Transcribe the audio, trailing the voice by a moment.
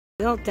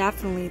We'll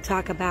definitely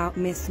talk about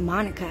Miss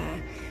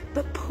Monica,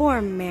 but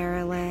poor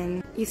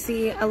Marilyn. You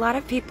see, a lot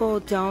of people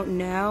don't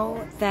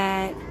know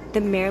that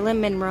the Marilyn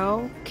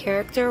Monroe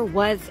character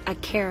was a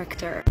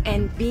character,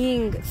 and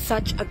being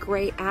such a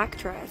great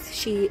actress,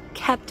 she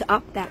kept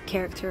up that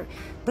character.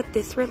 But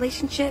this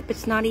relationship,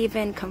 it's not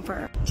even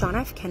confirmed. John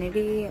F.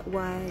 Kennedy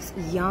was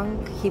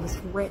young, he was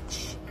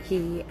rich,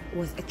 he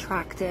was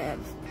attractive,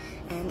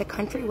 and the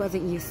country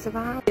wasn't used to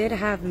that. He did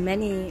have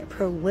many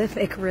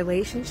prolific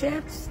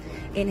relationships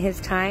in his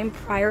time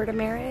prior to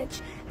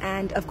marriage,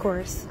 and of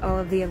course all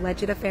of the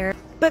alleged affairs.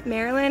 But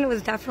Marilyn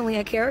was definitely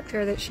a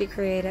character that she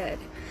created.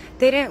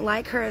 They didn't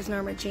like her as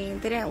Norma Jean.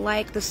 They didn't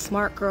like the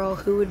smart girl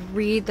who would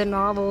read the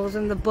novels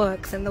and the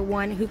books and the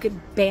one who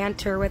could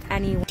banter with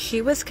anyone.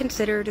 She was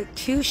considered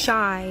too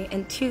shy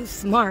and too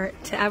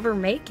smart to ever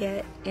make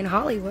it in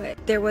Hollywood.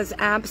 There was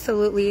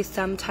absolutely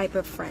some type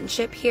of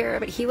friendship here,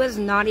 but he was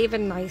not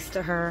even nice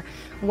to her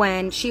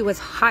when she was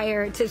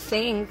hired to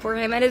sing for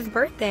him at his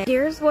birthday.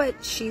 Here's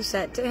what she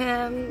said to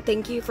him: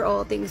 "Thank you for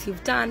all the things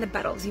you've done, the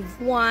battles you've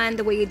won,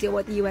 the way you deal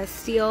with U.S.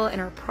 Steel and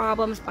our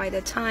problems by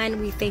the ton.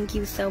 We thank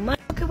you so much."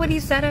 Look at what he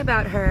said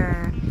about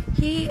her.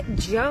 He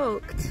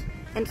joked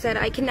and said,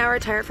 "I can now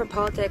retire from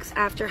politics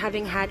after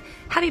having had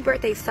happy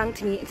birthday sung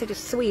to me in such a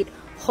sweet,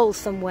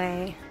 wholesome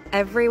way."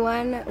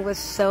 Everyone was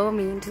so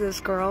mean to this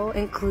girl,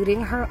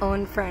 including her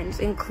own friends,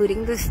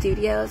 including the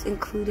studios,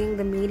 including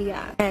the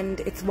media.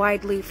 And it's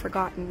widely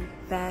forgotten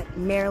that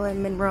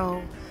Marilyn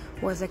Monroe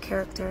was a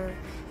character,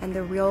 and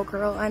the real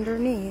girl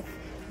underneath,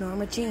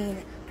 Norma Jean,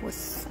 was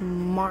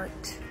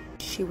smart.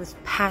 She was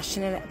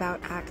passionate about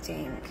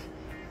acting,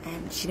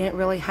 and she didn't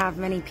really have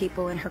many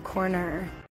people in her corner.